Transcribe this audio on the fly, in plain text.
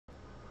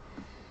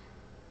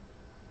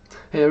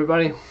Hey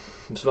everybody,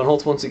 Mr. Van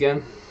Holtz once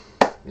again.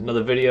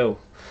 Another video,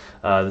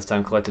 this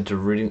time connected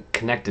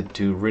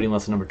to reading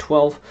lesson number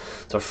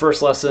 12. It's our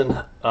first lesson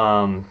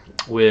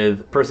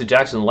with Percy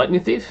Jackson and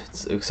Lightning Thief.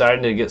 It's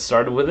exciting to get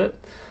started with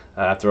it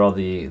after all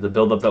the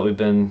build-up that we've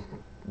been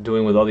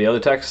doing with all the other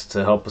texts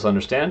to help us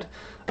understand.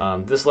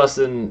 This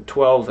lesson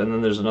 12, and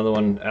then there's another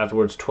one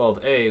afterwards,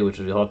 12a, which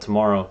we'll have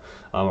tomorrow,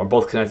 are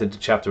both connected to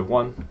chapter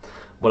 1.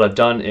 What I've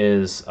done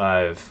is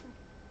I've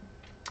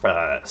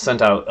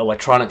sent out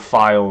electronic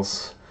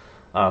files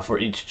for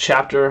each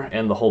chapter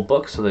and the whole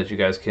book so that you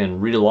guys can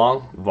read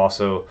along. We've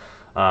also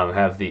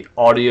have the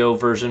audio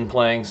version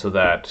playing so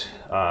that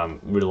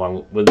read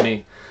along with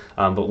me.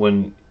 But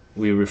when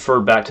we refer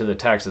back to the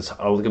text, it's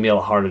going to be a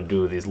lot harder to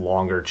do with these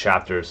longer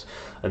chapters,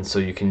 and so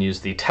you can use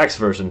the text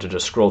version to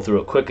just scroll through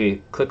it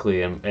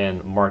quickly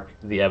and mark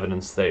the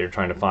evidence that you're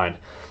trying to find.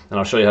 And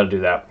I'll show you how to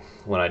do that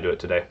when I do it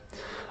today.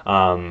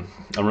 I'm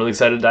really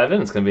excited to dive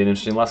in. It's going to be an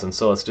interesting lesson,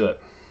 so let's do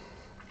it.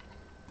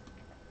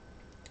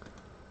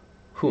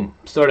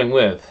 Starting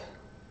with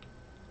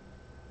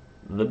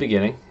the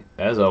beginning,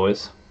 as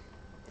always.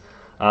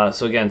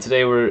 So again,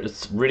 today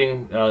it's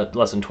reading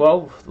lesson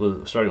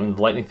 12, starting with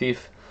the Lightning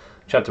Thief,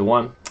 chapter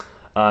 1.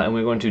 And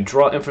we're going to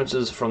draw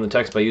inferences from the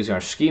text by using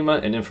our schema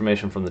and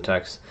information from the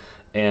text.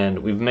 And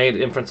we've made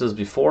inferences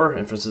before.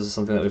 Inferences is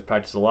something that we've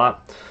practiced a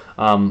lot.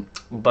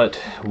 But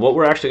what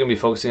we're actually going to be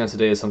focusing on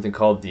today is something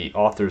called the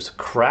author's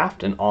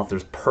craft and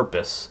author's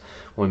purpose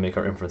when we make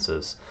our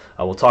inferences.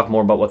 We'll talk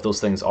more about what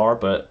those things are,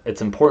 but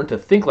it's important to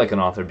think like an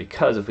author,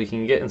 because if we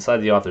can get inside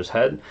the author's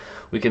head,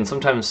 we can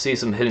sometimes see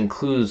some hidden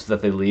clues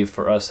that they leave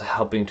for us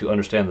helping to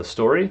understand the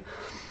story,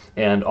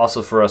 and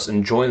also for us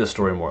enjoying the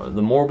story more.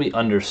 The more we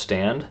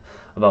understand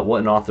about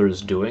what an author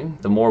is doing,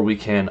 the more we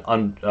can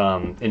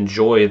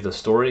enjoy the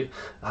story,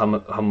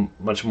 how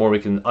much more we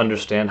can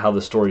understand how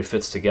the story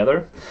fits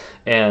together.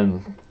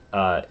 And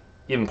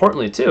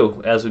importantly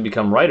too, as we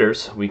become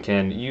writers, we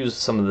can use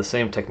some of the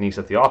same techniques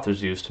that the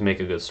authors use to make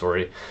a good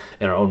story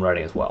in our own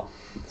writing as well.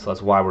 So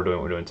that's why we're doing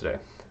what we're doing today.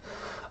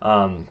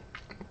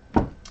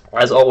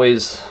 As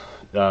always,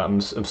 I'm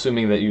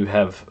assuming that you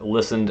have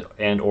listened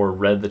and or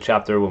read the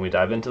chapter when we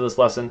dive into this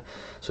lesson.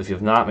 So if you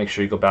have not, make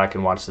sure you go back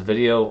and watch the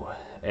video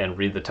and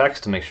read the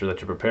text to make sure that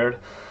you're prepared.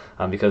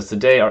 Because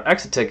today our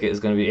exit ticket is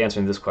going to be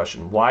answering this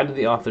question: why did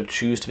the author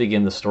choose to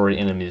begin the story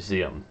in a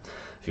museum?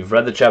 If you've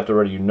read the chapter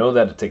already, you know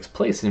that it takes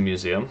place in a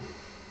museum,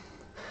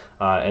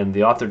 and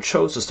the author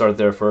chose to start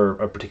there for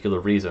a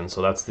particular reason.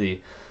 So that's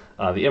the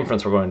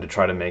inference we're going to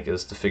try to make,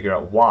 is to figure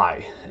out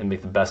why and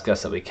make the best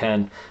guess that we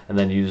can, and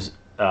then use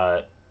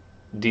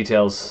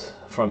details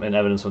and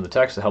evidence from the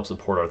text to help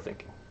support our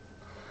thinking.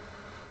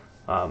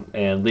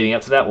 And leading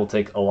up to that, we'll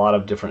take a lot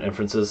of different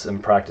inferences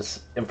and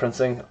practice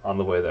inferencing on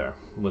the way there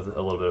with a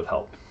little bit of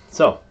help.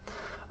 So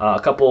a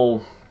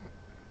couple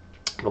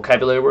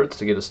vocabulary words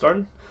to get us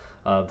started.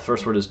 The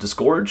first word is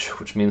disgorge,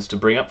 which means to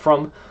bring up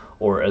from,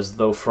 or as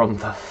though from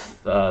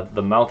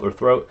the mouth or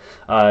throat.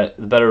 The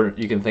better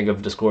you can think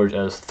of disgorge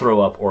as throw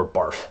up or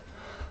barf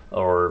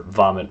or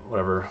vomit,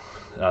 whatever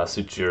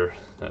suits your.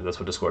 That's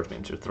what disgorge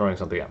means. You're throwing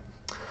something out.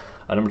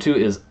 Number 2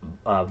 is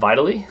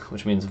vitally,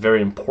 which means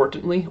very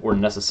importantly or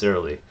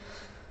necessarily.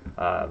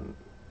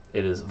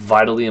 It is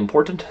vitally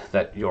important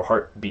that your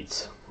heart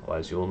beats,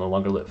 otherwise you will no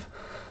longer live.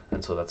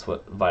 And so that's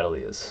what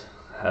vitally is.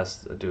 It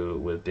has to do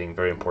with being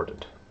very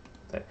important.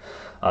 Okay.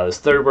 This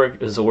third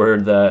word is a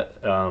word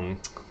that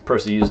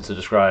Percy used to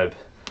describe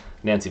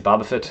Nancy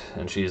Bobofit,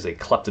 and she is a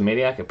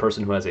kleptomaniac, a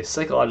person who has a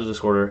psychological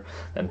disorder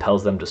that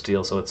impels them to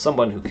steal. So it's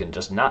someone who can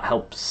just not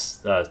help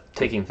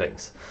taking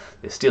things.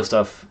 They steal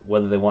stuff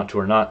whether they want to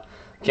or not.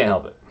 Can't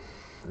help it.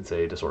 It's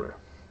a disorder.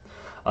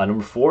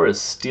 Number 4 is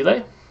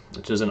stele,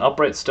 which is an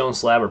upright stone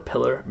slab or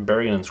pillar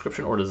bearing an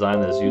inscription or design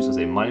that is used as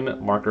a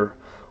monument, marker,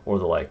 or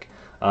the like.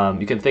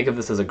 You can think of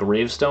this as a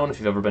gravestone if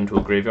you've ever been to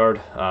a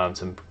graveyard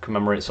to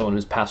commemorate someone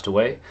who's passed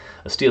away.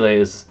 A stele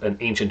is an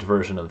ancient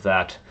version of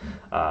that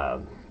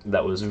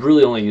that was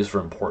really only used for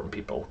important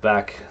people.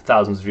 Back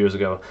thousands of years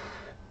ago,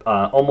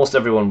 almost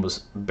everyone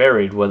was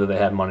buried whether they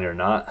had money or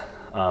not,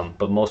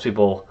 but most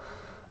people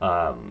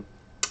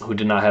who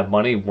did not have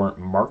money weren't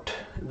marked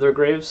their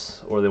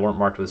graves, or they weren't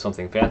marked with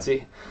something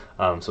fancy.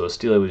 So a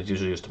stele was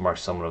usually used to mark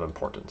someone of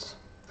importance.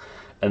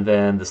 And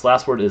then this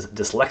last word is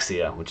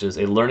dyslexia, which is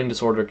a learning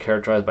disorder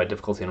characterized by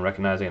difficulty in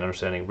recognizing and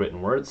understanding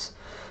written words.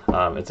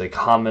 It's a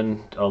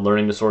common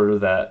learning disorder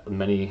that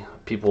many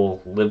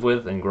people live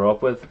with and grow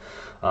up with.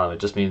 It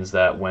just means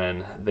that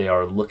when they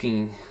are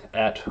looking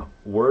at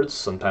words,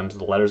 sometimes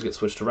the letters get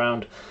switched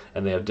around,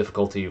 and they have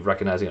difficulty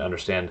recognizing and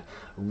understand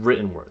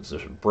written words.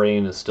 Their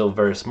brain is still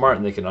very smart,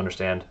 and they can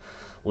understand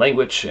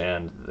language,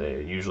 and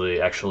they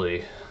usually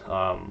actually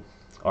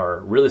are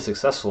really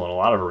successful in a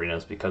lot of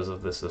arenas because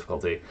of this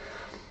difficulty.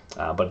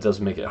 But it does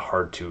make it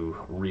hard to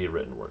read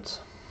written words.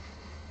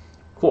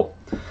 Cool.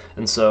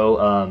 And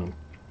so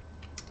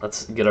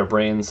let's get our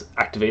brains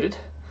activated.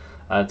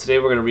 Today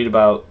we're going to read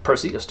about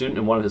Percy, a student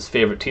and one of his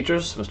favorite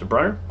teachers, Mr.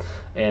 Brunner.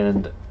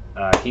 And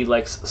he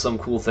likes some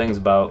cool things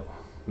about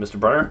Mr.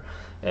 Brunner.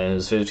 and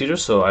his favorite teacher.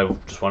 So I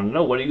just wanted to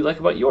know, what do you like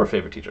about your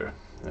favorite teacher?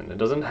 And it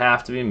doesn't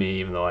have to be me,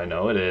 even though I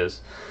know it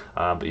is.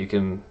 But you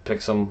can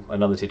pick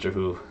another teacher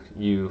who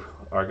you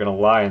are going to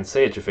lie and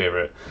say it's your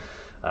favorite,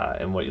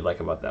 and what you like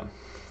about them.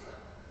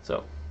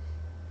 So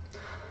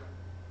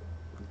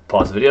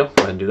pause the video,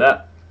 go ahead and do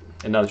that.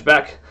 And now that you're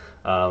back,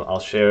 I'll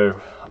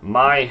share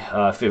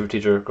my favorite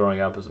teacher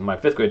growing up. Was my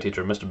 5th grade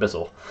teacher, Mr.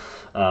 Bissell.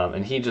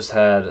 And he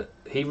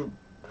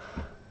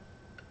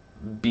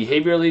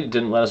behaviorally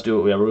didn't let us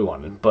do whatever we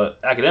wanted, but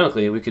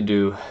academically we could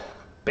do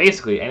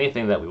basically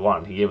anything that we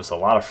wanted. He gave us a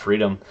lot of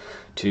freedom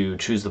to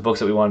choose the books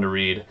that we wanted to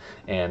read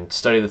and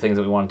study the things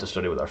that we wanted to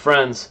study with our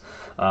friends.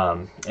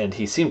 And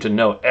he seemed to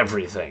know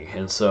everything.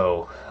 And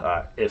so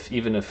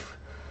even if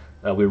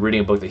we were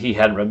reading a book that he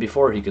hadn't read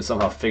before, he could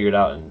somehow figure it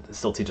out and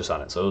still teach us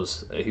on it. So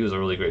he was a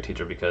really great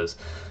teacher because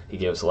he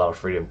gave us a lot of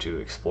freedom to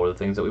explore the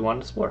things that we wanted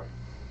to explore.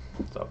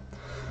 So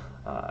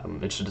I'm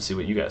interested to see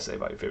what you guys say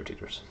about your favorite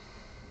teachers.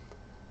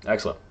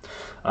 Excellent.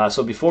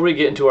 So before we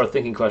get into our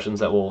thinking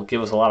questions that will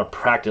give us a lot of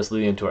practice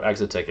leading into our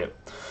exit ticket,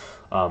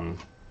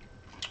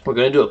 we're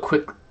going to do a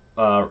quick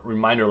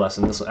reminder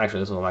lesson. This one not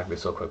going to be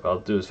so quick, but I'll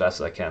do as fast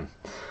as I can,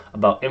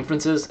 about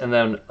inferences, and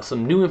then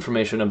some new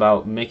information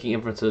about making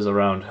inferences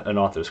around an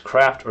author's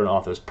craft or an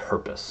author's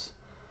purpose.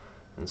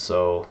 And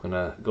so I'm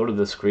going to go to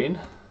this screen.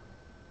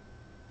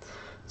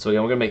 So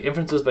again, we're going to make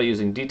inferences by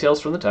using details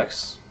from the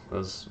text,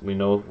 as we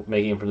know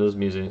making inferences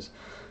means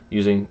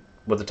using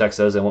what the text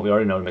says and what we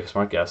already know to make a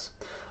smart guess.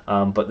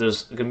 But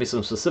there's going to be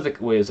some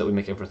specific ways that we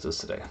make inferences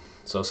today.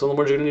 So some of the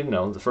words you're going to need to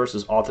know. The first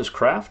is author's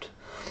craft.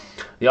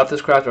 The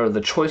author's craft are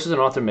the choices an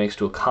author makes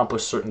to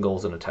accomplish certain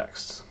goals in a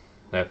text.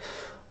 Now,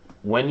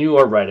 when you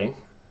are writing,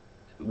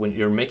 when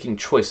you're making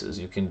choices,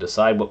 you can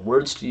decide what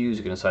words to use,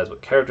 you can decide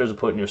what characters to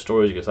put in your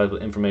stories, you can decide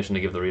what information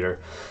to give the reader.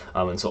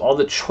 And so all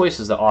the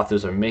choices that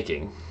authors are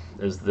making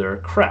is their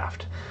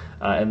craft.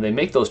 And they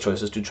make those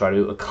choices to try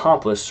to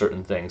accomplish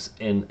certain things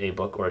in a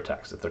book or a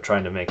text. If they're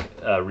trying to make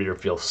a reader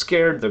feel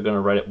scared, they're going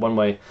to write it one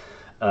way,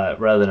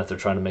 rather than if they're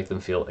trying to make them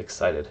feel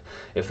excited.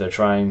 If they're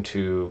trying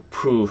to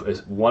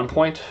prove one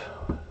point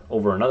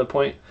over another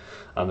point,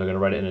 they're going to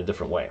write it in a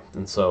different way.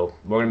 And so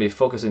we're going to be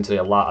focusing today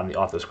a lot on the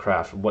author's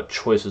craft, what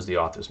choices the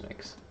author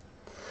makes.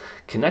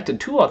 Connected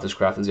to author's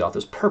craft is the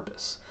author's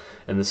purpose.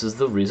 And this is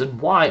the reason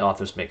why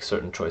authors make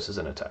certain choices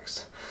in a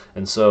text.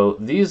 And so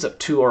these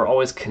two are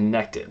always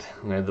connected.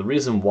 Okay? The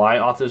reason why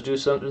authors do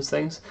certain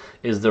things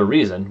is the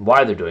reason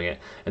why they're doing it.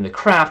 And the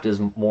craft is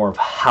more of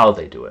how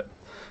they do it.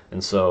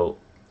 And so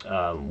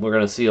we're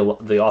going to see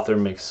the author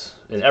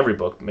in every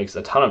book, makes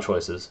a ton of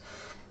choices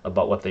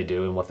about what they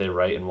do and what they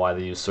write and why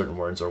they use certain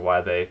words or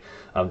why they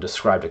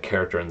describe a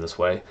character in this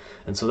way.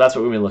 And so that's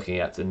what we're going to be looking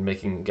at and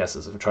making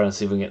guesses. We're trying to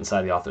see if we can get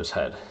inside the author's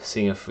head,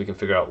 seeing if we can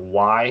figure out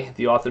why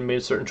the author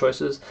made certain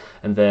choices,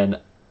 and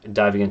then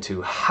diving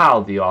into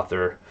how the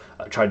author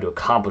tried to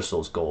accomplish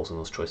those goals and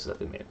those choices that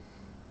they made.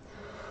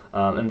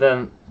 And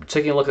then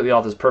taking a look at the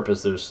author's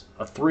purpose, there's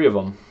 3 of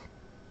them.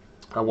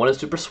 One is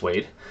to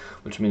persuade,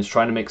 which means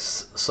trying to make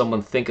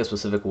someone think a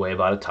specific way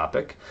about a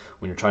topic.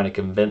 When you're trying to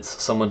convince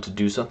someone to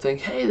do something,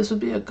 hey, this would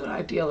be a good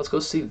idea, let's go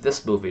see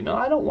this movie. No,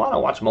 I don't want to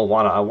watch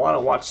Moana, I want to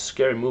watch a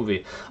scary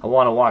movie. I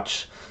want to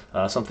watch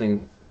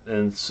something.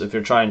 And so if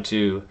you're trying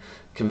to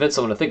convince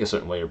someone to think a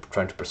certain way, you're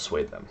trying to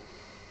persuade them.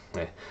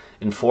 Okay.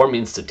 Inform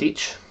means to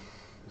teach.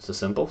 It's just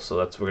simple, so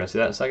we're going to see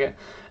that in a second.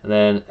 And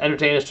then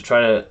entertain is to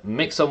try to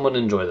make someone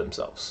enjoy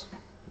themselves.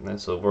 Okay,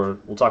 so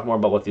we'll talk more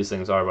about what these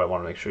things are, but I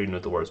want to make sure you know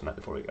what the words meant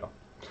before we go.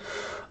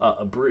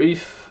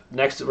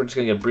 Next, we're just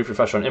going to get a brief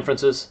refresher on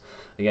inferences.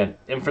 Again,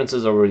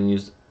 inferences are where we can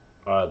use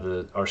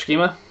our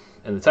schema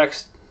in the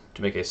text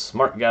to make a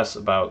smart guess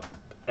about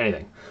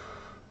anything.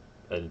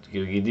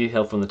 You get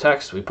detail from the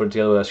text, we put it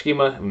together with our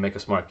schema, and we make a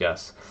smart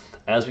guess.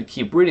 As we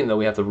keep reading, though,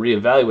 we have to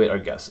reevaluate our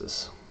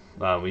guesses.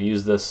 We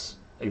used this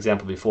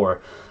example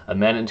before. A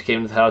man came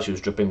into the house, he was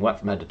dripping wet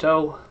from head to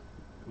toe.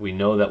 We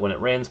know that when it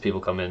rains,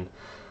 people come in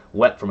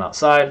wet from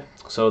outside,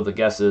 so the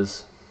guess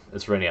is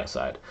it's raining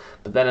outside.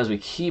 But then as we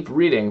keep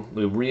reading,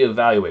 we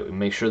reevaluate. We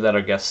make sure that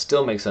our guess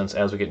still makes sense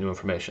as we get new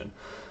information.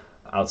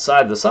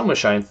 Outside, the sun was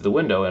shining through the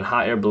window and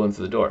hot air blew in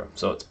through the door.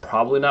 So it's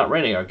probably not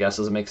raining. Our guess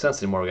doesn't make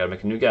sense anymore. We got to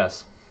make a new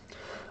guess.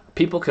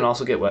 People can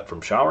also get wet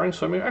from showering,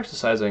 swimming, or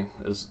exercising.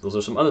 Those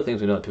are some other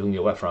things we know that people can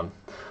get wet from.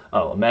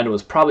 Oh, Amanda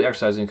was probably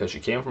exercising because she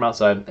came from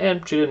outside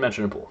and she didn't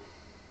mention a pool.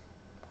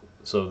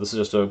 So this is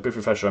just a brief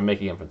refresher on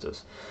making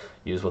inferences.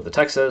 Use what the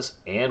text says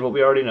and what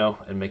we already know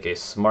and make a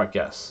smart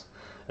guess.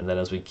 And then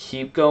as we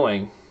keep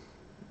going,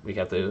 we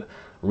have to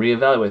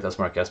reevaluate that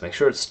smart guess, make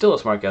sure it's still a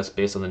smart guess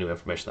based on the new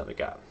information that we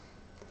got.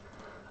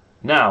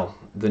 Now,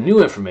 the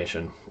new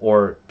information,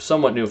 or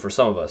somewhat new for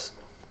some of us,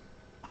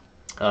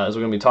 is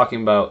we're going to be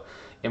talking about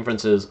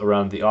inferences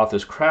around the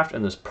author's craft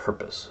and this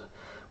purpose.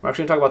 We're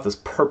actually going to talk about this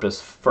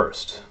purpose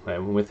first. Right?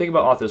 When we think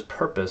about author's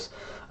purpose,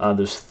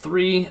 there's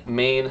 3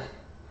 main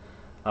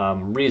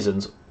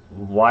reasons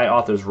why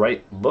authors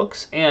write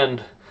books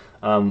and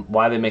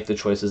why they make the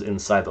choices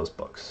inside those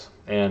books.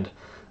 And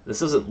this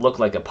doesn't look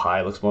like a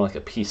pie, it looks more like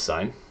a peace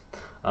sign.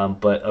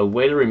 But a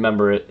way to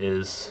remember it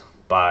is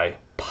by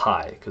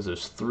pi, because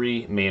there's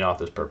three main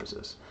author's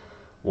purposes.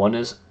 One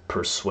is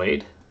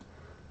persuade,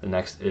 the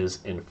next is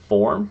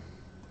inform,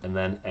 and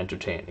then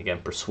entertain.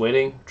 Again,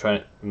 persuading,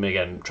 trying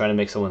to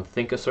make someone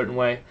think a certain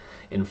way,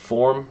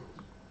 inform,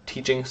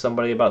 teaching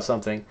somebody about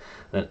something,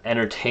 then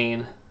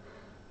entertain,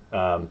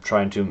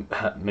 trying to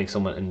make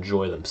someone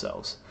enjoy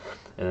themselves.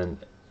 And then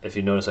if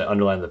you notice, I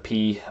underlined the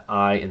P,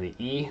 I, and the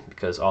E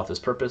because author's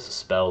purpose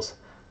spells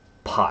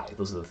pi.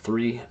 Those are the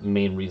three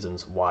main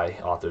reasons why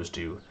authors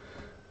do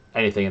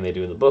anything they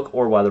do in the book,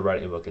 or why they're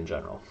writing a book in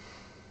general.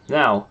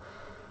 Now,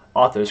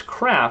 author's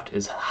craft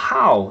is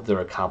how they're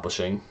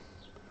accomplishing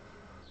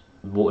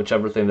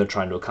whichever thing they're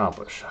trying to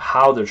accomplish,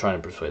 how they're trying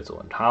to persuade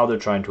someone, how they're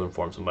trying to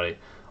inform somebody,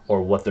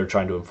 or what they're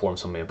trying to inform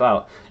somebody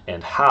about,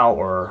 and how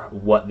or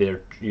what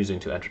they're using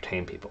to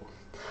entertain people.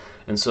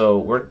 And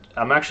so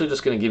I'm actually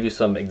just going to give you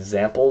some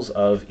examples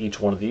of each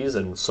one of these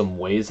and some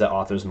ways that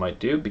authors might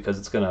do, because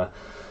it's going to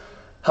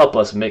help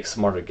us make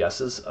smarter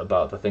guesses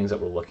about the things that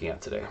we're looking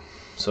at today.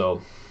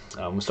 So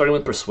starting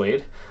with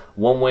persuade,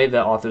 one way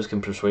that authors can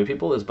persuade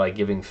people is by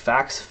giving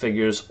facts,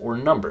 figures, or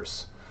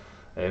numbers.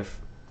 If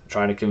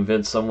trying to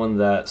convince someone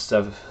that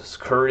Steph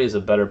Curry is a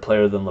better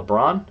player than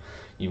LeBron,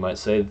 you might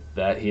say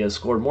that he has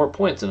scored more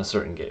points in a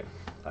certain game.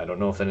 I don't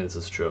know if any of this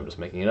is true, I'm just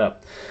making it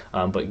up.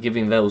 But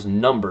giving those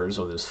numbers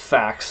or those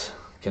facts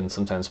can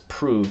sometimes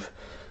prove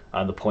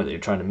the point that you're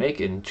trying to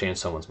make and change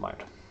someone's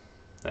mind.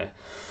 Okay?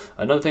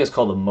 Another thing is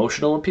called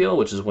emotional appeal,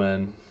 which is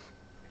when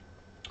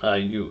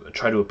you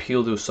try to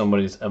appeal to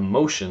somebody's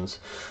emotions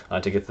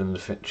to get them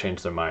to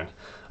change their mind.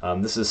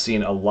 This is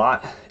seen a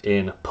lot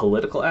in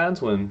political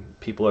ads when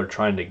people are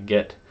trying to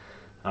get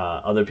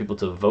other people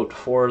to vote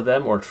for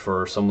them or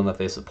for someone that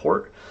they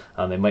support.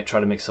 They might try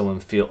to make someone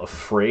feel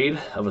afraid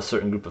of a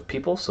certain group of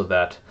people so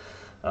that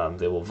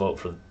they will vote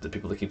for the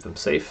people to keep them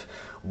safe.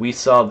 We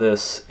saw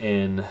this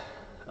in...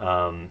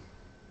 when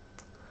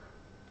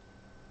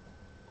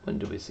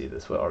did we see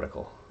this? What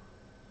article?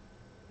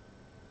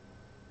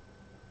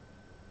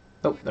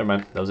 Oh, never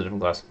mind. That was a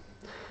different class.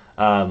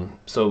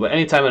 So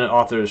anytime an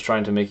author is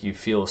trying to make you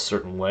feel a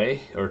certain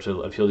way or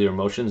to appeal to your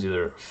emotions,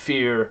 either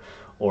fear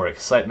or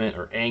excitement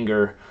or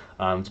anger,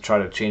 to try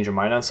to change your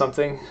mind on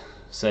something,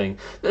 saying,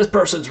 this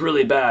person's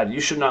really bad,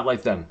 you should not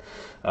like them.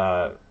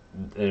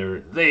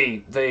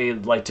 They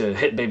like to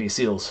hit baby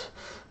seals.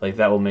 Like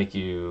that will make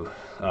you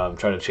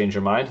try to change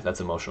your mind.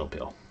 That's emotional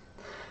appeal.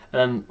 And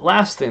then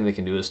last thing they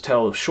can do is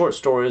tell short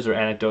stories or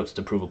anecdotes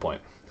to prove a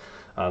point.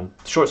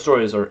 Short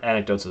stories or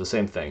anecdotes are the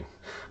same thing,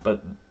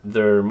 but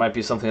there might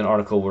be something in an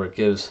article where it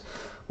gives,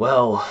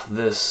 well,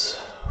 this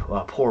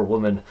poor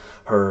woman,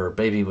 her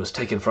baby was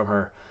taken from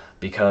her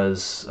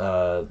because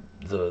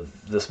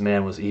this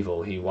man was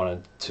evil. He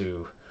wanted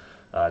to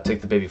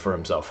take the baby for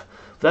himself.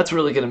 That's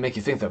really going to make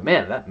you think that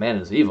man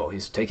is evil.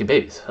 He's taking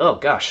babies. Oh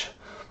gosh.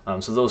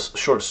 So those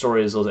short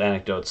stories, those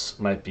anecdotes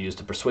might be used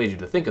to persuade you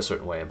to think a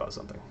certain way about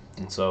something.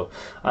 And so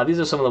these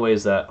are some of the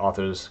ways that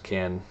authors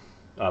can,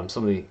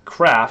 some of the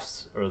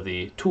crafts or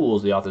the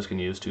tools the authors can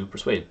use to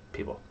persuade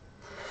people.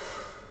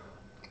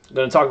 I'm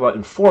going to talk about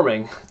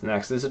informing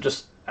next. These are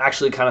just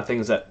actually kind of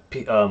things that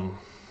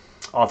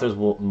authors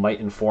might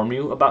inform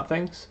you about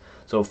things.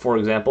 So for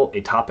example,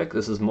 a topic,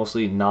 this is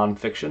mostly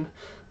nonfiction.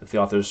 If the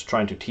author is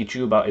trying to teach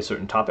you about a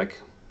certain topic,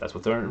 that's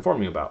what they're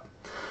informing you about.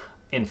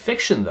 In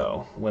fiction,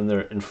 though, when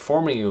they're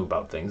informing you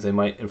about things, they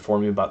might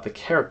inform you about the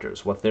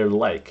characters, what they're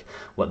like,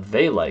 what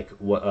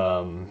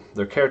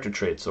their character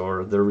traits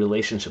or their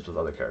relationships with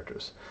other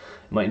characters.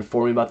 It might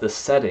inform you about the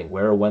setting,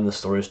 where or when the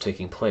story is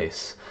taking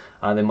place.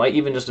 They might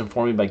even just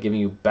inform you by giving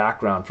you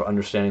background for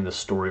understanding the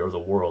story or the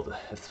world,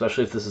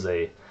 especially if this is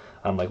like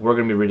we're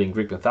going to be reading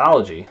Greek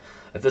mythology.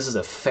 If this is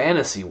a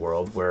fantasy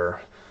world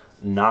where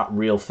not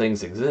real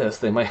things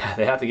exist, they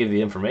have to give you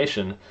the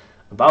information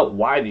about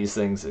why these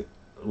things,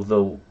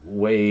 the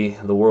way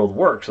the world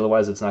works,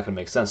 otherwise it's not going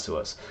to make sense to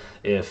us.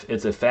 If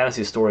it's a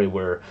fantasy story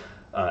where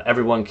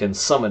everyone can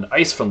summon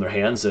ice from their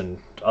hands and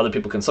other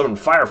people can summon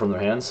fire from their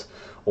hands,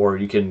 or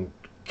you can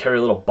carry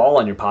a little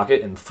ball in your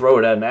pocket and throw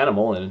it at an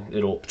animal and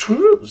it'll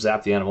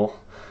zap the animal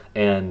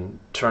and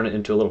turn it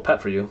into a little pet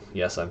for you.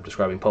 Yes, I'm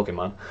describing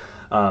Pokemon.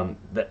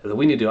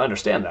 We need to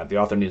understand that. The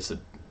author needs to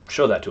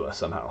show that to us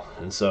somehow.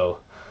 And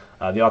so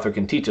the author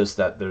can teach us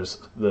that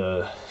there's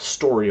the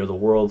story or the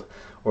world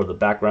or the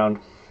background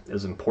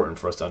is important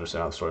for us to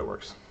understand how the story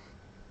works.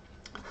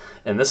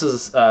 And this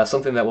is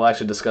something that we'll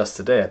actually discuss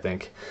today, I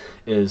think,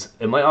 is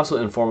it might also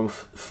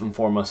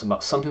inform us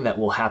about something that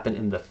will happen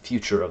in the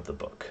future of the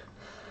book.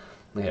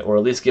 Okay, or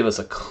at least give us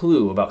a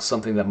clue about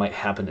something that might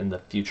happen in the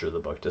future of the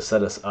book to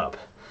set us up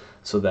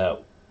so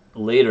that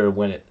later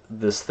when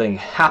this thing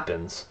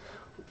happens,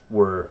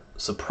 we're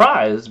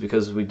surprised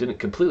because we didn't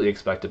completely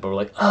expect it, but we're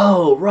like,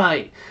 oh,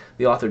 right,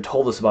 the author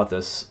told us about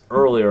this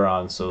earlier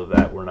on, so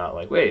that we're not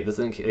like, wait, this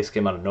thing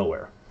came out of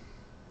nowhere.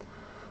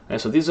 And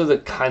so these are the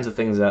kinds of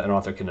things that an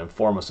author can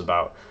inform us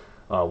about,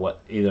 what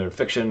either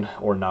fiction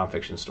or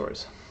nonfiction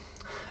stories.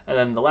 And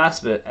then the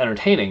last bit,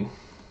 entertaining.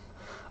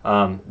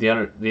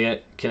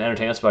 The can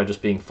entertain us by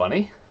just being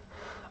funny.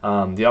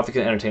 The author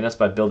can entertain us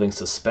by building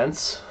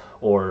suspense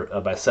or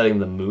by setting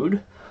the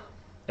mood.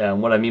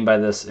 And what I mean by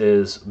this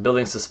is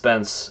building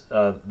suspense.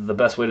 The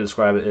best way to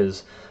describe it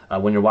is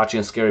when you're watching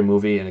a scary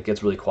movie and it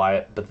gets really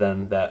quiet, but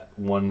then that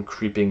one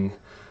creeping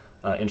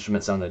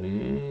instrument sound that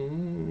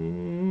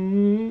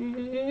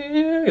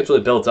gets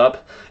really built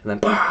up, and then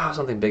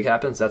something big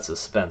happens. That's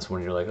suspense,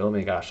 when you're like, oh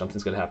my gosh,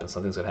 something's gonna happen,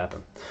 something's gonna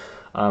happen.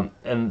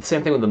 And the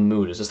same thing with the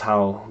mood. It's just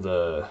how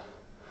the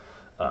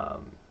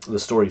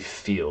story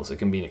feels. It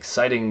can be an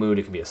exciting mood,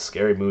 it can be a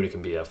scary mood, it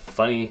can be a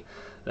funny,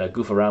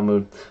 goof around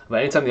mood.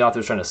 But anytime the author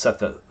is trying to set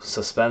the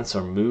suspense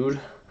or mood,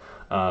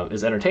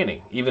 is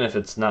entertaining. Even if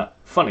it's not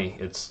funny,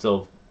 it's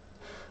still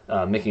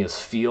making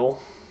us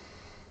feel.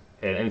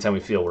 And anytime we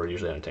feel, we're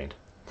usually entertained.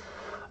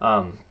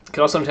 It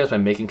can also entertain us by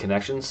making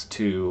connections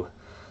to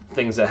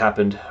things that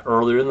happened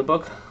earlier in the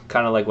book,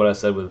 kind of like what I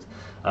said with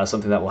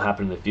something that will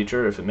happen in the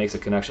future. If it makes a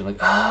connection, like,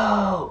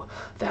 oh,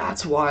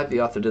 that's why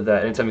the author did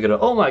that. Anytime you go to,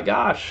 oh my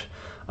gosh,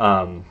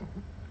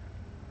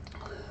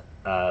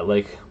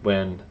 like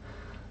when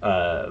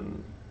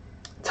Ellen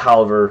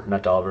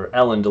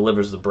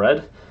delivers the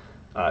bread,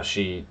 when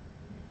she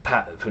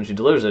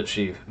delivers it,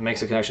 she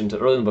makes a connection to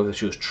earlier in the book that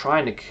she was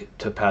trying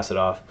to pass it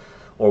off.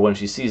 Or when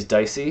she sees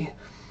Dicey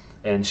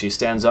and she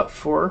stands up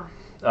to her,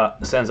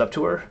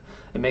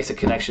 it makes a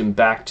connection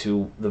back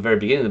to the very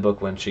beginning of the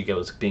book when she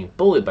was being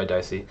bullied by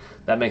Dicey.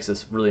 That makes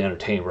us really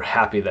entertained. We're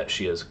happy that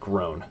she has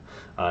grown.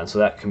 And so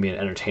that can be an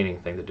entertaining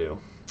thing to do.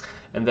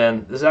 And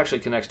then this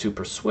actually connects to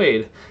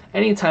persuade.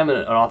 Anytime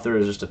an author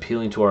is just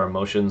appealing to our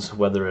emotions,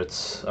 whether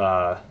it's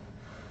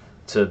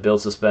to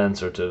build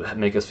suspense or to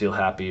make us feel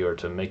happy or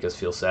to make us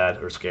feel sad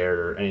or scared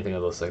or anything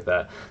of those like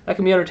that, that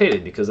can be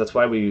entertaining, because that's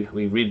why we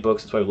read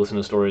books, that's why we listen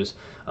to stories.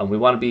 We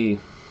want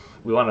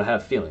to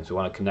have feelings. We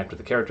want to connect with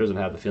the characters and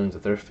have the feelings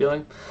that they're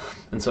feeling.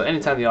 And so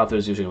anytime the author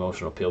is using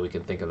emotional appeal, we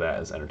can think of that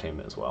as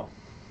entertainment as well.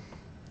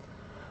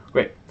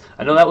 Great.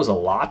 I know that was a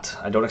lot.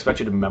 I don't expect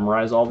you to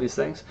memorize all these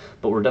things,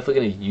 but we're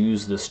definitely going to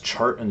use this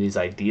chart and these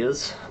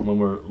ideas when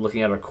we're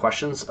looking at our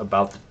questions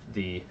about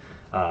the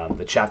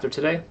chapter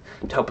today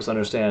to help us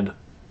understand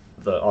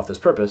the author's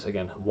purpose,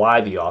 again,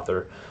 why the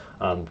author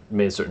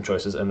made certain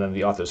choices, and then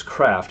the author's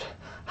craft,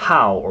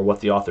 how or what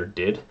the author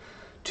did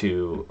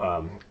to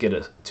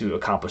to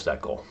accomplish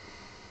that goal.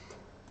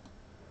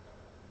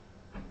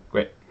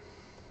 Great.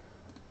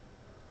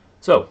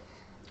 So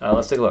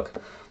let's take a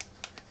look.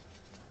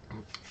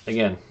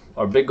 Again,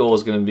 our big goal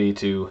is going to be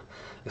to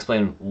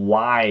explain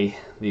why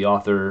the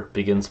author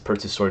begins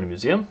Percy's story in a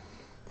museum,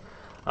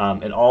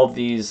 and all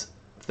these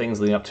things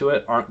leading up to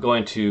it aren't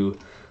going to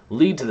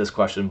lead to this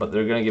question, but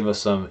they're going to give us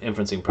some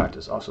inferencing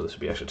practice. Also, this would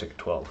be actually ticket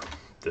 12.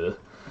 Duh.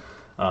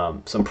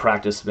 Some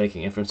practice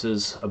making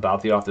inferences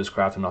about the author's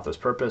craft and author's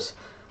purpose,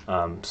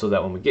 so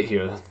that when we get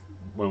here,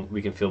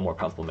 we can feel more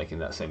comfortable making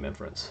that same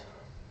inference.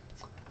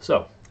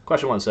 So,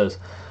 question 1 says,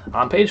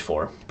 on page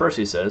 4,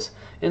 Percy says,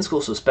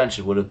 in-school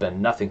suspension would have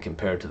been nothing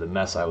compared to the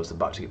mess I was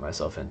about to get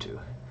myself into.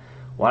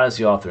 Why does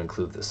the author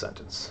include this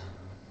sentence?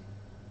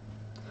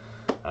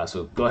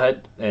 So go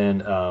ahead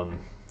and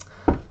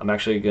I'm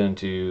actually going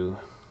to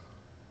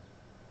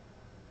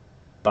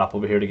bop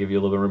over here to give you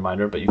a little bit of a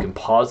reminder, but you can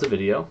pause the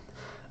video,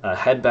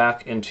 head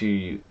back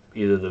into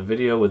either the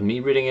video with me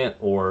reading it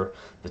or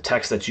the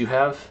text that you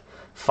have,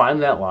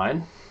 find that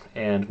line,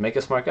 and make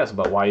a smart guess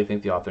about why you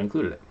think the author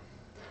included it.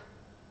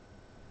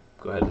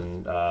 Go ahead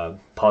and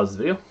pause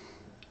the video,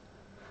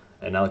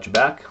 and now that you're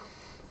back.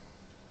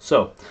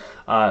 So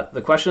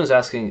the question is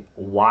asking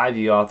why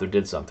the author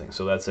did something.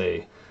 So that's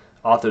a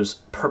author's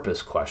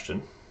purpose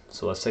question.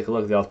 So let's take a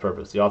look at the author's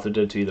purpose. The author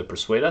did to either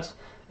persuade us,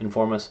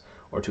 inform us,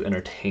 or to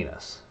entertain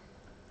us.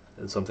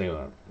 It's something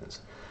like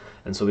this.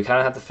 And so we kind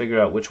of have to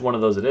figure out which one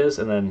of those it is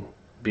and then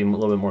be a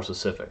little bit more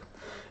specific.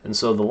 And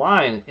so the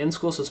line,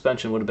 in-school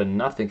suspension would have been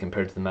nothing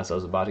compared to the mess I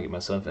was about to get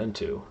myself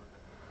into.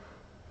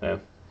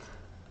 Okay.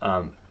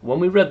 When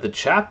we read the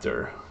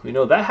chapter, we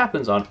know that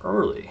happens on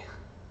early.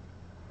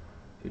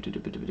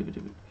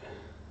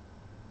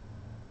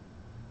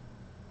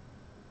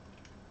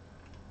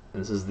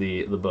 This is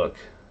the book.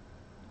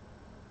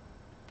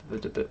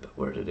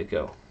 Where did it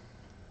go?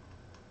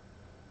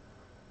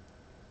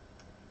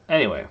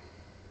 Anyway.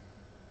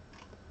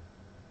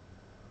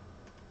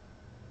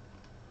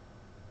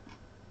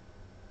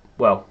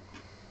 Well,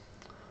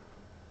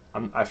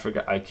 I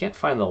forgot. I can't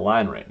find the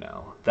line right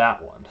now.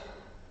 That one.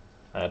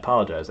 I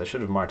apologize. I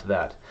should have marked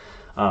that.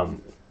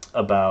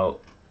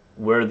 About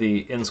where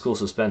the in-school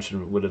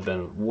suspension would have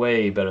been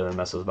way better than the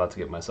mess I was about to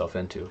get myself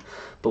into.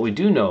 But we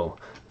do know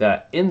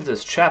that in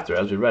this chapter,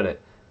 as we read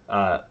it,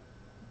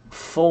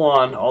 full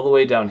on, all the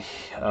way down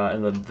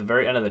in the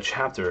very end of the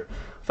chapter,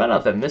 found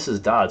out that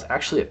Mrs. Dodds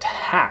actually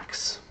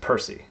attacks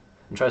Percy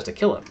and tries to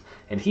kill him.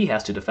 And he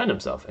has to defend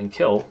himself and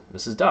kill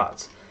Mrs.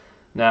 Dodds.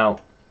 Now,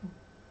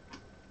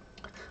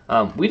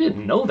 we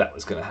didn't know that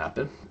was going to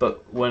happen,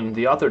 but when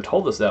the author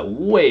told us that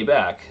way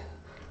back,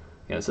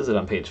 yeah, it says it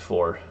on page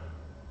 4.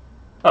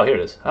 Oh, here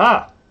it is.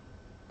 Ah!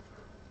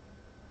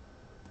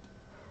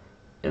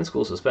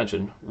 In-school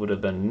suspension would have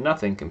been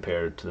nothing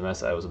compared to the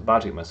mess I was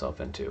about to get myself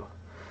into.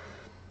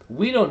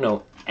 we don't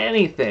know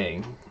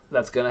anything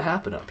that's going to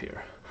happen up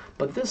here.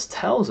 But this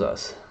tells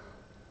us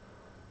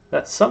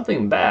that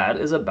something bad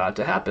is about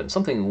to happen,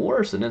 something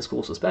worse than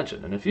in-school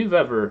suspension. And if you've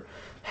ever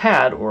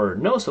had or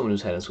know someone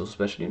who's had in-school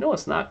suspension, you know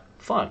it's not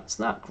fun, it's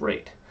not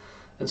great.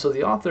 And so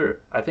the author,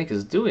 I think,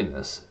 is doing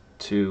this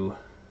to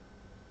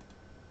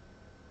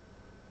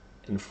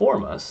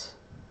inform us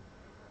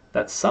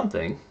that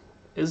something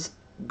is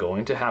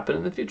going to happen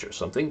in the future.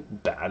 Something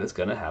bad is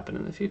going to happen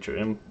in the future.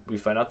 And we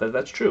find out that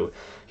that's true.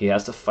 He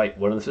has to fight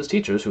one of his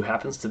teachers who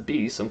happens to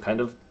be some kind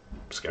of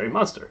scary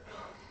monster.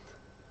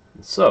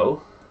 And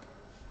so,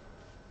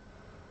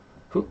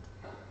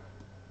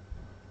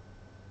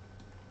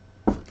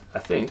 I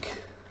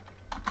think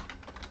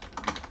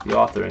the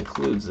author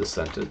includes this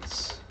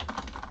sentence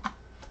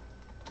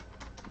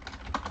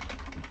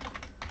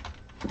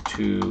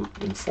to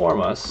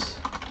inform us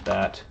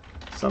that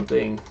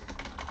something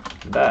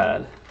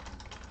bad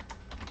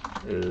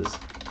is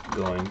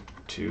going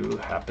to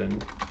happen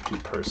to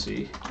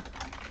Percy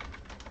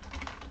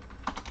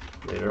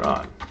later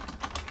on.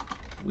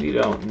 We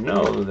don't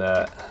know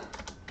that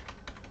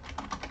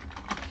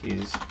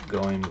he's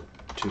going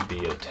to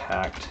be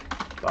attacked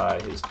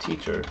by his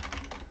teacher,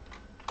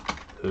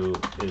 who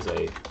is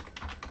a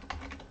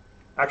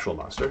actual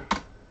monster,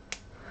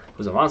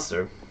 who's a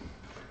monster,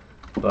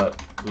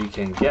 but we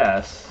can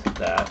guess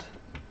that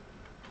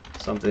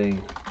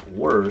something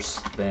worse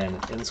than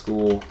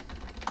in-school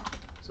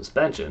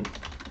suspension,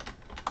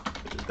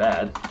 which is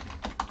bad,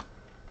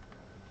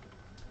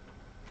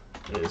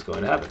 is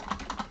going to happen.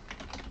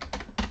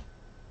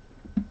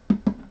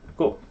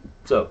 Cool.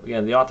 So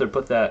again, the author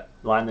put that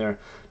line there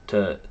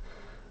to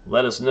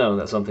let us know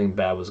that something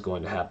bad was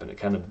going to happen. It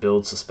kind of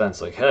builds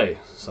suspense, like, hey,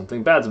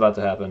 something bad's about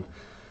to happen,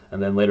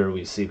 and then later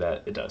we see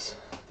that it does.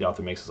 The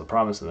author makes us a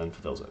promise and then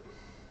fulfills it.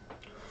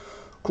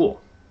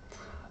 Cool.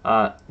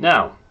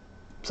 Now,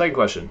 second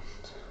question.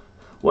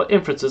 What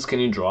inferences can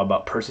you draw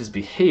about Percy's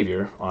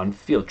behavior on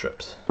field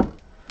trips?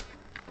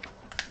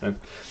 Okay.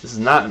 This is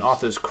not an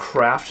author's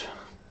craft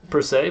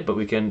per se, but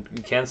we can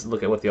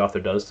look at what the author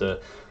does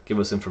to give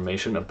us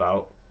information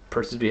about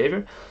Percy's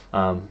behavior.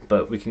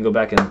 But we can go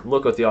back and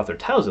look what the author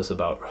tells us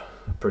about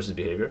Percy's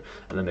behavior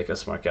and then make a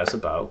smart guess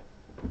about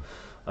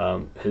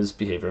his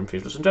behavior in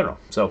field trips in general.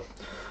 So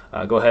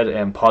go ahead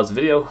and pause the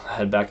video,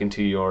 head back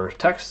into your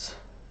text,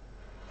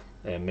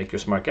 and make your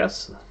smart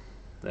guess.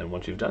 Then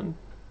once you've done,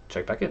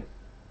 check back in.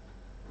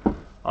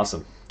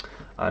 Awesome.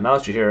 Now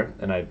that you're here,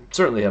 and I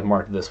certainly have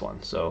marked this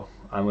one, so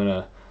I'm going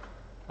to,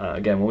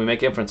 again, when we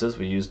make inferences,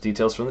 we use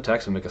details from the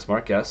text and make a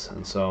smart guess.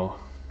 And so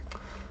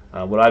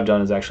what I've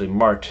done is actually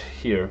marked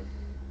here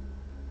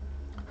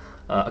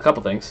a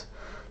couple things.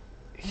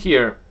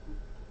 Here,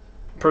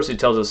 Percy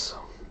tells us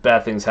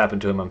bad things happen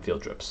to him on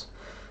field trips.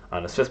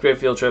 On his 5th grade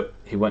field trip,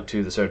 he went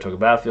to the Saratoga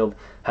battlefield,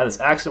 had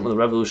this accident with a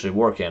Revolutionary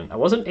War cannon. I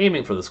wasn't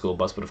aiming for the school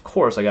bus, but of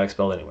course I got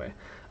expelled anyway,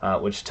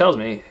 which tells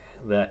me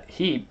that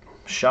he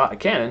shot a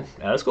cannon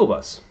at a school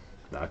bus.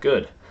 Not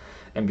good.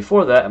 And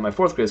before that, at my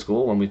 4th grade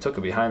school, when we took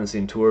a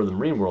behind-the-scene tour of the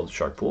Marine World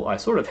shark pool, I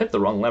sort of hit the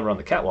wrong lever on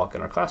the catwalk,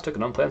 and our class took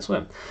an unplanned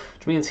swim,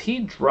 which means he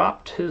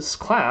dropped his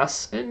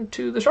class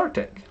into the shark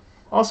tank.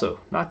 Also,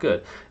 not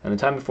good. And the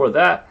time before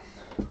that,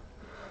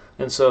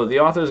 and so the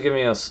author is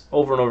giving us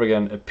over and over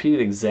again repeated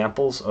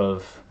examples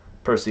of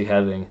Percy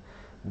having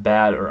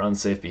bad or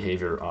unsafe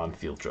behavior on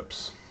field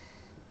trips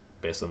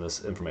based on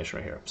this information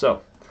right here.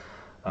 So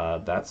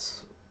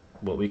that's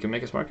what we can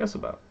make a smart guess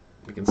about.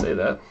 We can say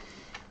that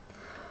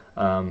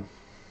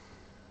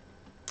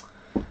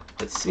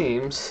it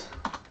seems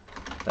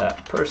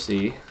that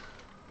Percy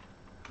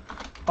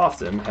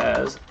often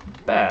has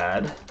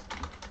bad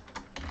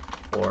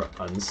or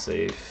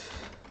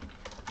unsafe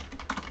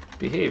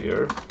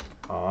behavior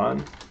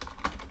on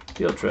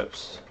field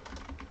trips.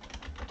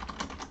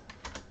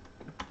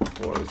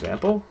 For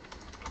example,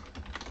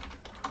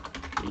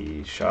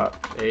 he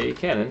shot a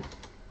cannon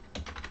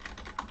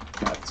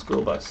at the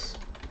school bus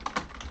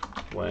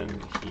when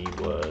he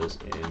was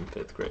in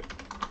 5th grade.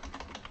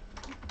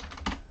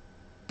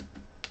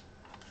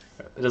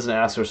 It doesn't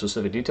ask for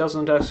specific details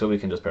in the text, so we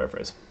can just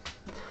paraphrase.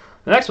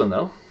 The next one,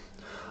 though,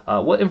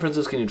 what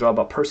inferences can you draw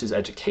about Percy's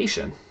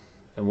education,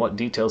 and what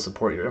details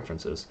support your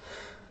inferences?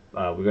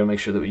 We're going to make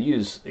sure that we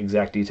use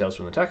exact details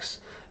from the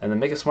text, and then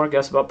make a smart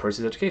guess about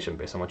Percy's education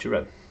based on what you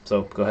read.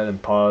 So go ahead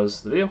and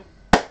pause the video,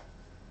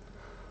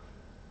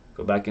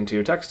 go back into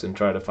your text and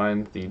try to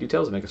find the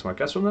details and make a smart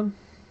guess from them.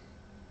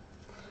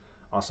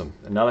 Awesome.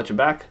 And now that you're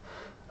back,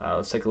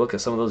 let's take a look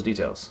at some of those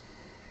details.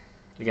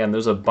 Again,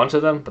 there's a bunch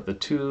of them, but the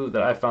two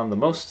that I found the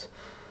most,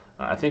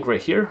 I think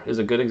right here is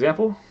a good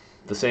example.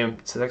 The same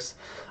text.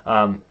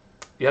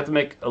 You have to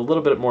make a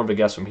little bit more of a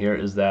guess from here,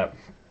 is that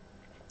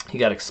he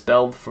got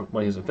expelled from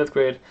when he was in 5th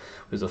grade.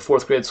 He was a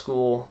 4th grade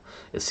school.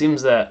 It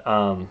seems that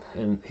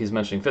and he's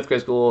mentioning 5th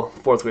grade school,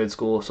 4th grade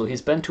school, so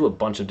he's been to a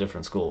bunch of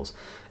different schools.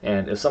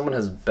 And if someone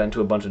has been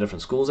to a bunch of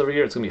different schools every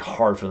year, it's going to be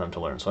hard for them to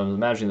learn. So I'm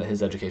imagining that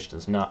his education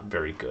is not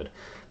very good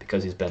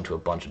because he's been to a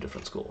bunch of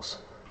different schools.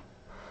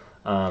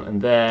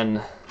 And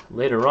then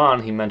later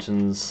on, he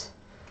mentions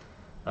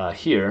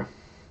here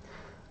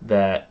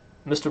that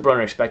Mr.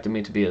 Brunner expected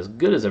me to be as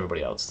good as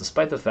everybody else,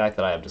 despite the fact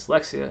that I have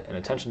dyslexia and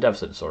attention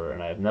deficit disorder,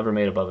 and I have never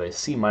made above a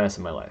C- in my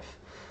life.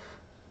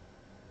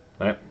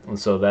 Right? And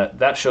so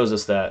that shows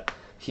us that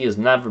he has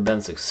never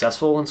been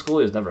successful in school.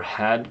 He has never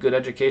had good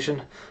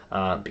education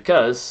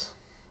because,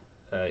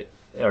 or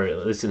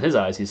at least in his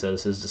eyes, he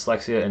says his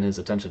dyslexia and his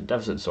attention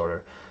deficit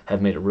disorder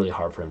have made it really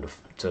hard for him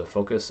to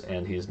focus,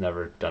 and he's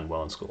never done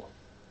well in school.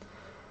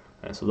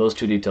 And so those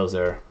two details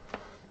there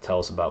tell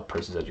us about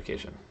Percy's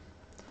education.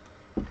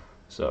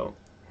 So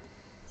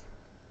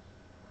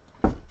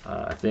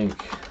I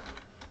think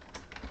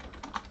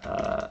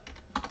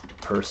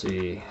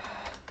Percy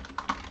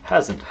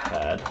hasn't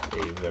had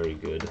a very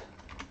good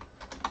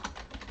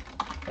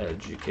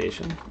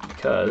education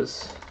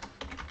because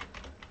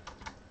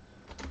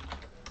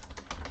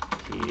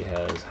he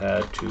has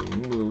had to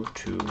move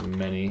to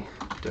many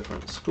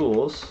different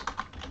schools,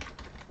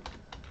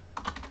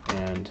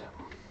 and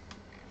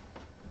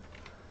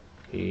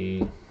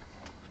he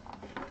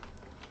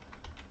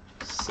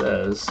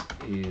says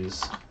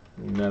he's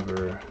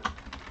never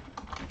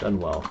done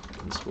well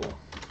in school.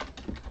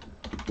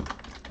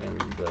 In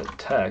the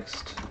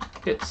text,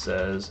 it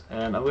says,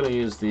 and I'm going to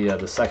use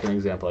the second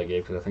example I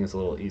gave because I think it's a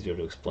little easier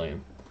to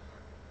explain.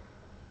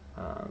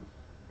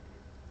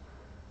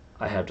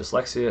 I have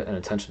dyslexia and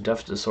attention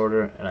deficit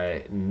disorder, and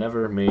I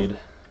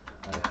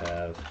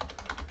have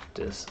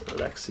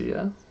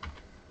dyslexia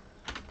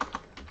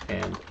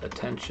and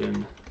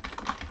attention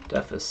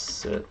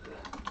deficit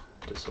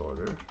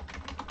disorder,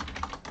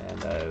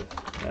 and I've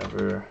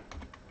never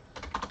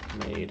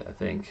made, I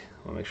think,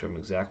 I'll make sure I'm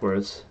exact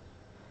words,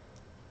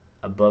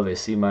 above a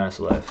C-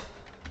 life.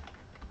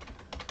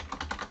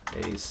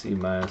 A C- in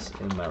my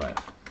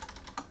life.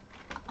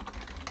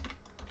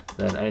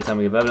 Then anytime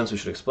we give evidence, we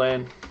should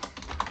explain.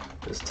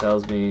 This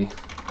tells me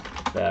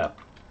that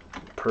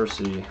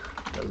Percy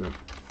doesn't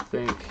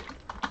think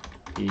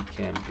he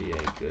can be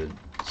a good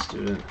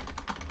student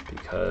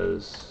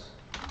because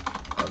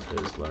of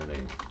his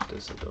learning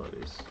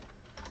disabilities.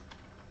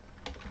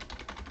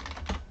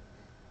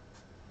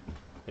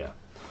 Yeah.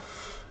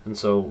 And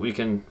so we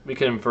can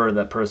infer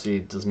that Percy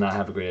does not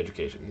have a great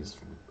education. He's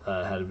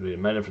had to be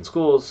in many different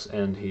schools,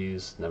 and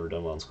he's never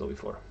done well in school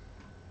before.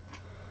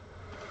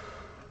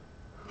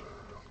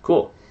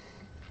 Cool.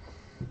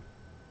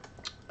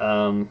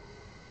 Let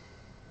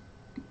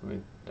me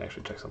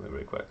actually check something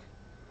really quick.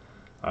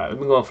 All right, we've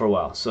been going for a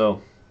while,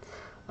 so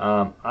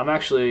I'm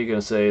actually going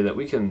to say that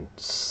we can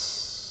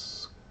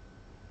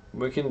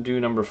do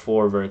number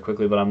 4 very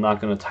quickly, but I'm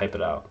not going to type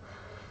it out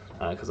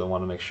because I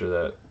want to make sure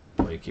that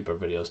we keep our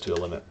videos to a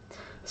limit.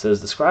 It says,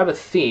 describe a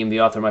theme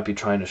the author might be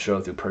trying to show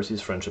through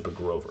Percy's friendship with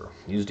Grover.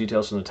 Use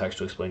details from the text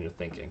to explain your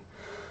thinking.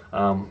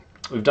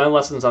 We've done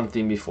lessons on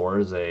theme before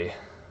as a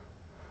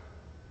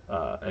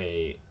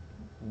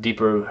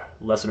deeper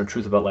lesson or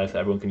truth about life that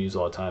everyone can use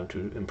all the time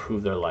to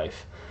improve their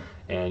life.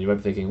 And you might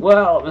be thinking,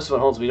 well, Mr. Van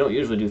Holmes, we don't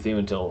usually do theme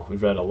until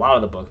we've read a lot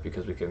of the book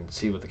because we can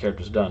see what the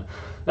character's done.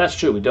 That's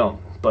true, we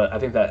don't. But I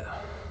think that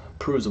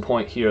proves a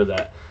point here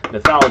that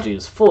mythology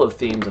is full of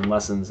themes and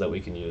lessons that we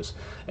can use,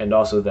 and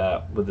also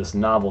that with this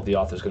novel, the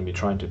author's going to be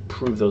trying to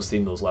prove those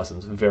themes, those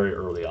lessons very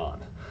early on.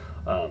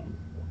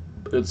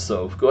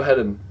 So go ahead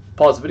and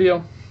pause the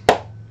video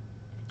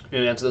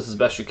and answer this as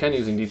best you can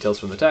using details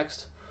from the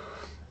text.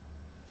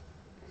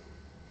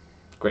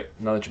 Great.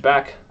 Now that you're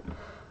back,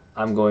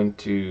 I'm going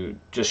to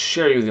just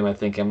share with you my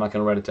thinking. I'm not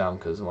going to write it down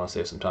because I want to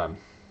save some time.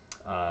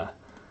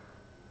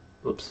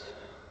 Oops.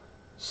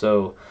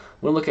 So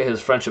we'll look at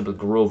his friendship with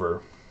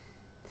Grover.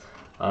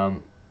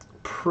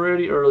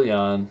 Pretty early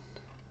on,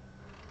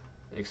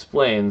 it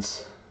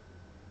explains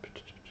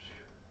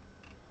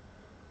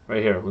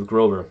right here with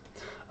Grover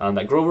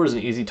that Grover is an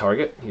easy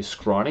target. He's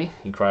scrawny.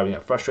 He cried when he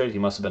got frustrated. He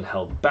must have been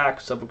held back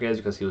several grades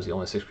because he was the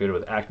only 6th grader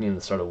with acne and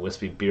the start of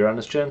wispy beard on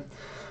his chin.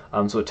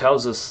 So it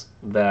tells us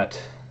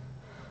that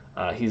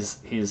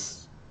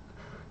he's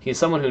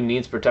someone who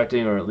needs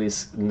protecting, or at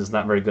least is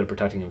not very good at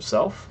protecting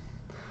himself.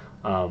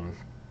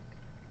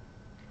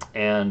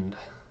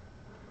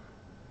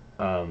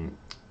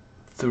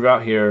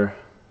 Throughout here,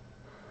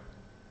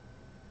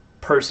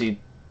 Percy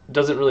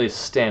doesn't really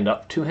stand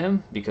up to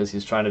him because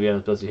he's trying to be on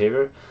his best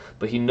behavior,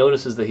 but he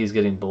notices that he's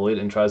getting bullied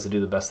and tries to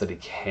do the best that he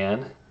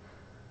can.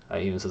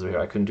 He even says right here,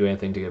 I couldn't do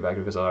anything to get back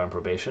because I was on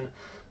probation,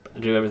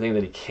 but do everything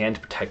that he can to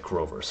protect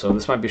Grover. So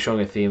this might be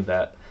showing a theme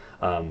that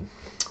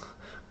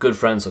good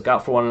friends look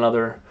out for one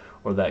another,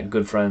 or that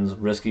good friends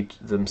risk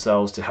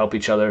themselves to help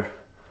each other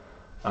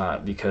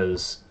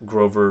because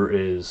Grover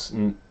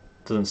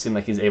doesn't seem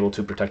like he's able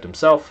to protect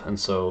himself, and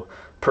so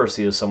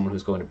Percy is someone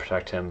who's going to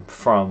protect him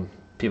from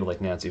people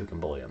like Nancy who can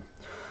bully him.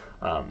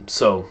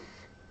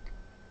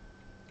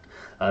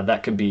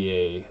 That could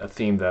be a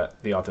theme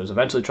that the author is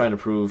eventually trying to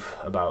prove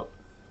about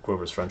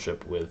Grover's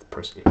friendship with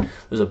Percy.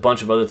 There's a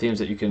bunch of other themes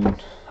that you can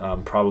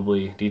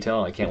probably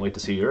detail, and I can't wait to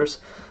see yours,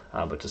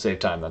 but to save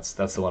time, that's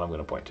the one I'm going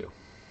to point to.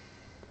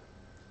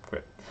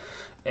 Great.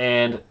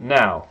 And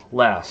now,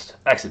 last,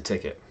 exit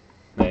ticket.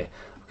 Okay,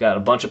 got a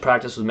bunch of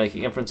practice with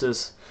making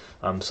inferences.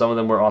 Some of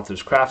them were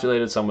author's craft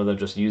related, some of them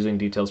just using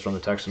details from the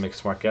text to make a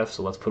smart guess,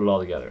 so let's put it all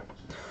together.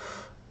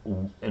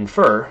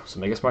 Infer, so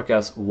make a smart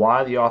guess,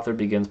 why the author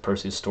begins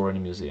Percy's story in a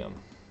museum.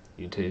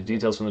 You take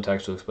details from the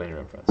text to explain your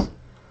inference.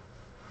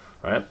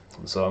 Alright,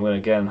 so I'm going to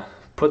again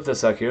put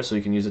this out here so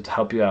you can use it to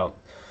help you out.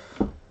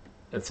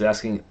 It's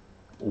asking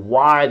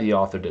why the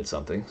author did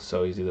something,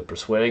 so he's either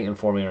persuading,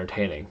 informing, or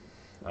entertaining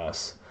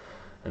us.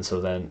 And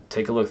so then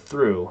take a look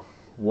through,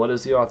 what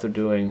is the author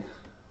doing,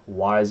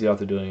 why is the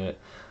author doing it,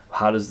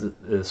 how does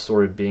the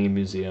story of being a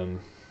museum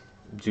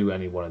do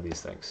any one of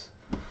these things.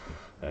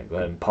 Alright, go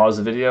ahead and pause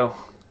the video,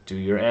 do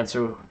your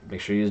answer,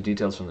 make sure you use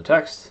details from the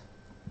text.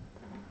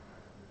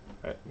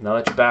 Alright, now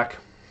that you're back,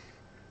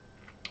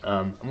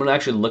 I'm going to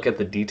actually look at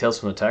the details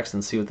from the text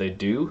and see what they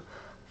do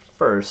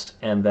first,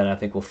 and then I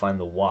think we'll find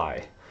the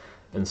why.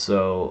 And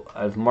so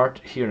I've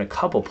marked here in a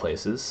couple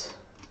places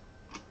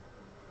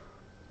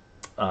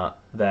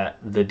that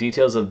the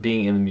details of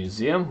being in the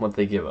museum, what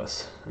they give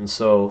us. And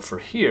so for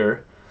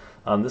here,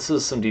 this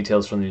is some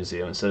details from the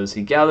museum. It says,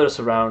 he gathered us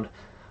around,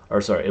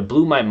 or sorry, it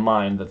blew my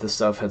mind that this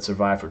stuff had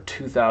survived for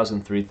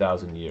 2,000,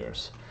 3,000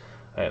 years.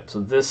 Right, so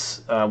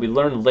this, we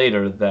learned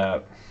later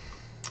that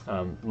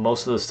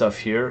most of the stuff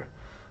here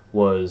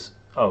was,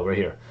 right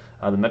here,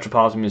 the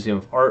Metropolitan Museum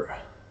of Art,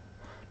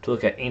 to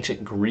look at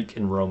ancient Greek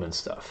and Roman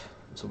stuff.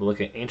 So we're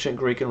looking at ancient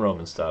Greek and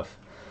Roman stuff.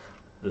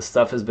 This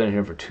stuff has been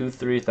here for 2,000 to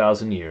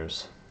 3,000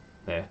 years.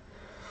 Okay.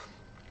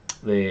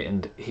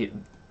 He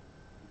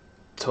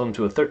told him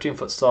to a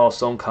 13-foot tall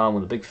stone column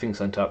with a big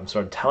sphinx on top and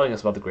started telling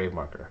us about the grave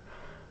marker.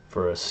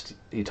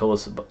 He told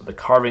us about the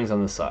carvings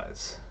on the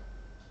sides.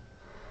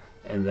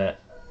 And that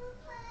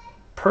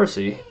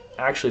Percy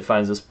actually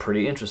finds this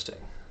pretty interesting.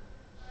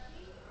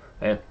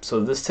 Okay.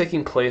 So this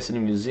taking place in a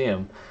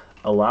museum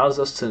allows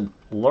us to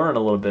learn a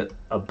little bit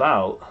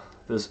about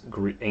this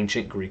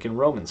ancient Greek and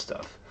Roman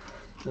stuff.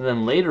 And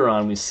then later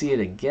on we see it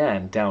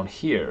again down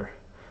here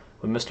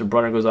when Mr.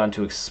 Brunner goes on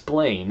to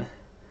explain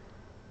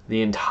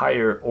the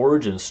entire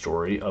origin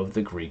story of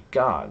the Greek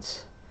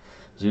gods.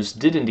 Zeus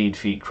did indeed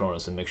feed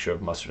Cronus a mixture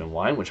of mustard and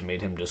wine, which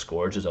made him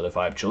disgorge his other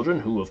 5 children,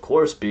 who, of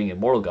course, being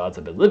immortal gods,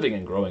 had been living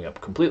and growing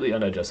up completely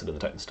undigested in the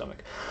Titan's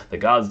stomach. The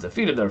gods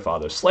defeated their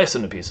father, sliced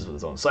him to pieces with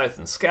his own scythe,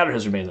 and scattered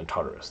his remains in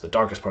Tartarus, the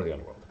darkest part of the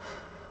underworld.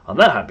 On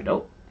that happy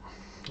note,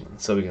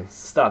 so we can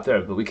stop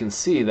there, but we can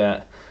see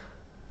that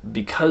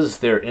because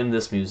they're in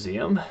this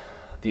museum,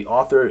 the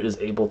author is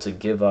able to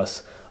give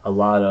us a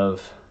lot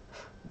of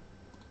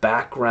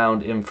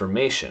background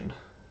information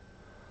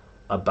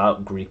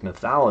about Greek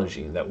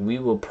mythology that we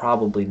will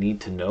probably need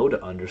to know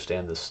to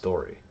understand this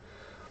story.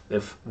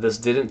 If this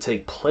didn't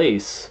take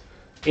place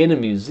in a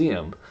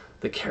museum,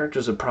 the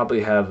characters would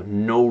probably have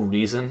no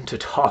reason to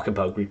talk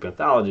about Greek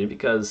mythology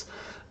because,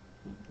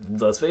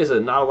 let's face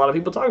it, not a lot of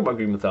people talk about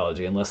Greek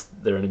mythology unless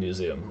they're in a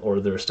museum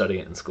or they're studying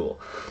it in school.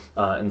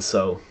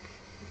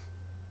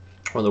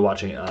 Or they're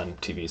watching it on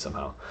TV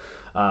somehow.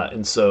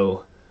 And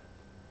so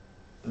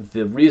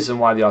the reason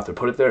why the author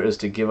put it there is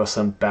to give us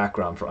some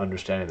background for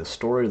understanding the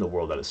story of the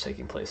world that is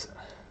taking place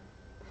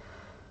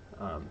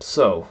in.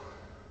 So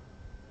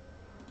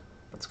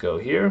let's go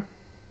here,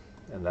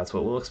 and that's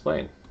what we'll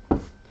explain.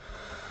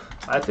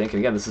 I think,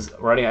 and again, this is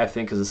writing I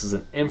think because this is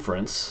an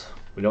inference.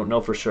 We don't know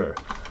for sure.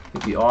 I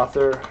think the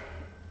author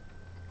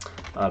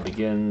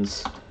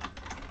begins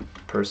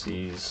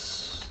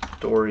Percy's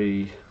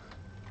story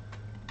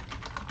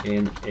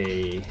in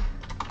a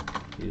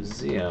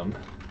museum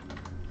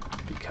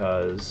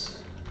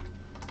because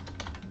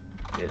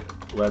it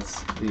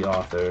lets the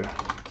author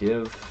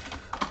give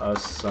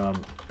us some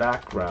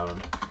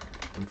background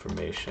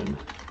information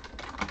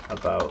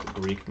about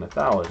Greek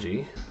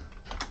mythology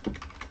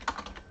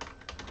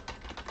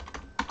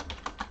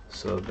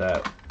so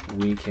that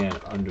we can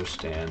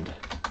understand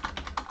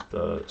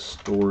the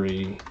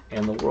story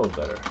and the world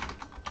better.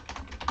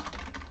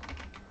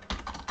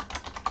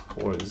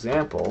 For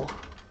example,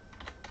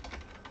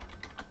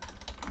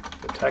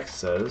 the text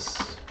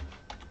says,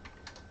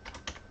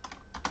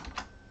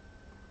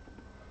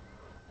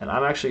 and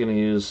I'm actually going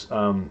to use,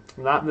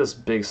 not this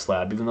big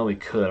slab, even though we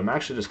could, I'm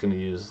actually just going to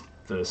use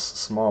this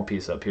small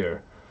piece up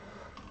here.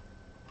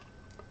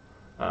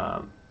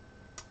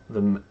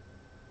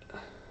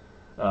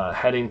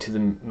 Heading to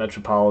the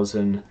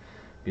Metropolitan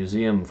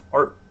Museum of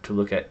Art to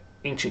look at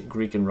ancient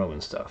Greek and Roman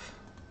stuff.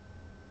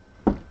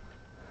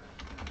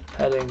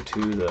 Heading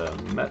to the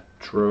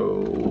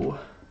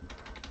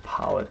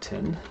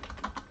Metropolitan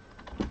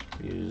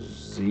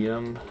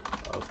Museum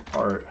of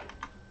Art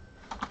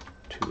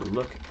to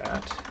look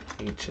at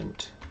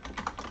ancient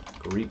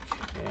Greek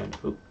and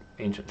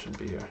ancient should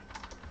be here.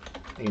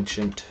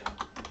 Ancient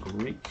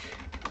Greek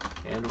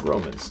and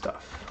Roman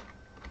stuff.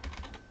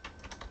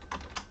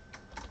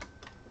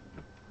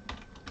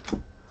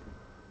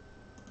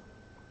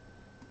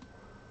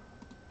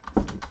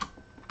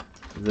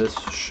 This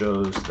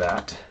shows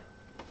that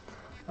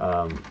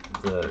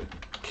the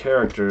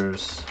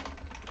characters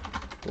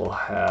will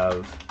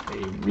have a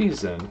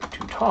reason to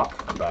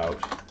talk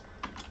about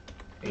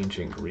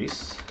ancient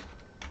Greece.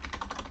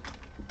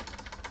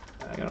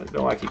 I I don't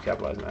know why I keep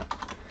capitalizing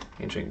that.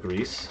 Ancient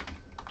Greece,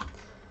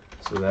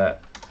 so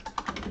that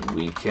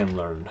we can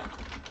learn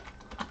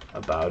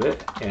about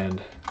it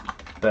and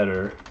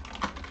better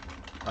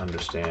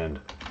understand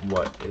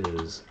what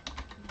is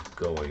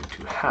going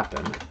to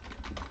happen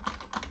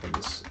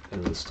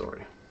in this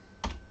story.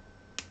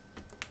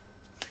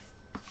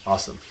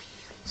 Awesome.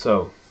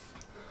 So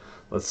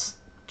let's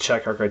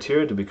check our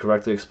criteria. Did we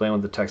correctly explain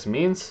what the text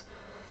means?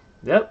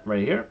 Yep,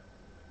 right here.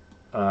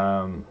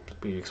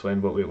 We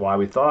explained why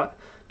we thought.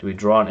 Did we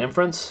draw an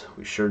inference?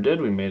 We sure did.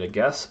 We made a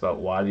guess about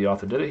why the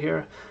author did it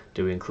here.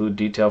 Did we include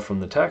detail from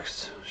the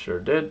text? Sure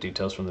did.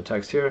 Details from the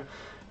text here.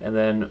 And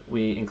then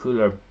we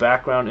included our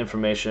background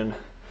information.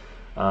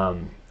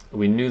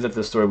 We knew that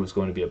this story was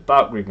going to be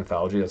about Greek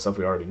mythology. That's stuff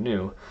we already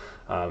knew.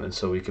 And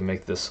so we can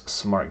make this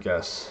smart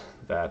guess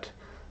that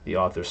the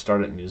author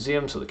started at a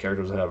museum, so the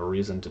characters would have a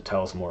reason to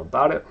tell us more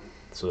about it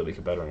so that we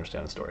could better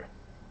understand the story.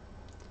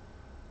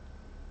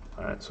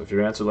 All right, so if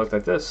your answer looked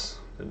like this,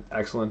 an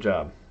excellent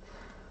job.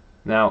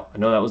 Now, I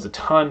know that was a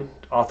ton.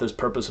 Author's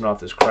purpose and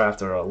author's craft.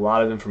 There are a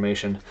lot of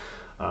information.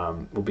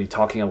 We'll be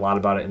talking a lot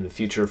about it in the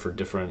future for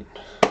different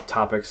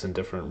topics and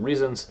different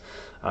reasons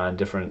and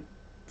different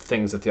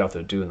things that the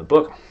author do in the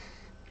book.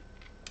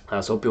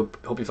 So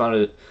hope you found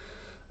it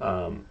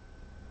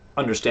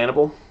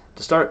understandable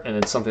to start, and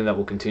it's something that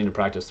we'll continue to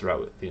practice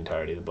throughout the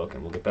entirety of the book,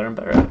 and we'll get better and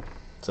better at it.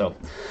 So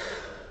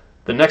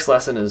the next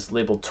lesson is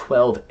labeled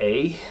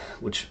 12A,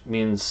 which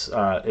means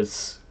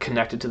it's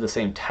connected to the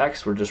same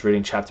text. We're just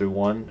reading chapter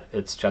 1.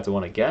 It's chapter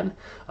 1 again,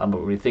 but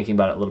we'll be thinking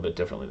about it a little bit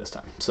differently this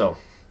time. So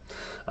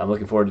I'm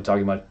looking forward to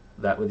talking about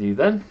that with you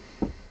then.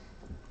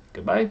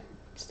 Goodbye,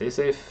 stay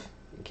safe,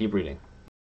 and keep reading.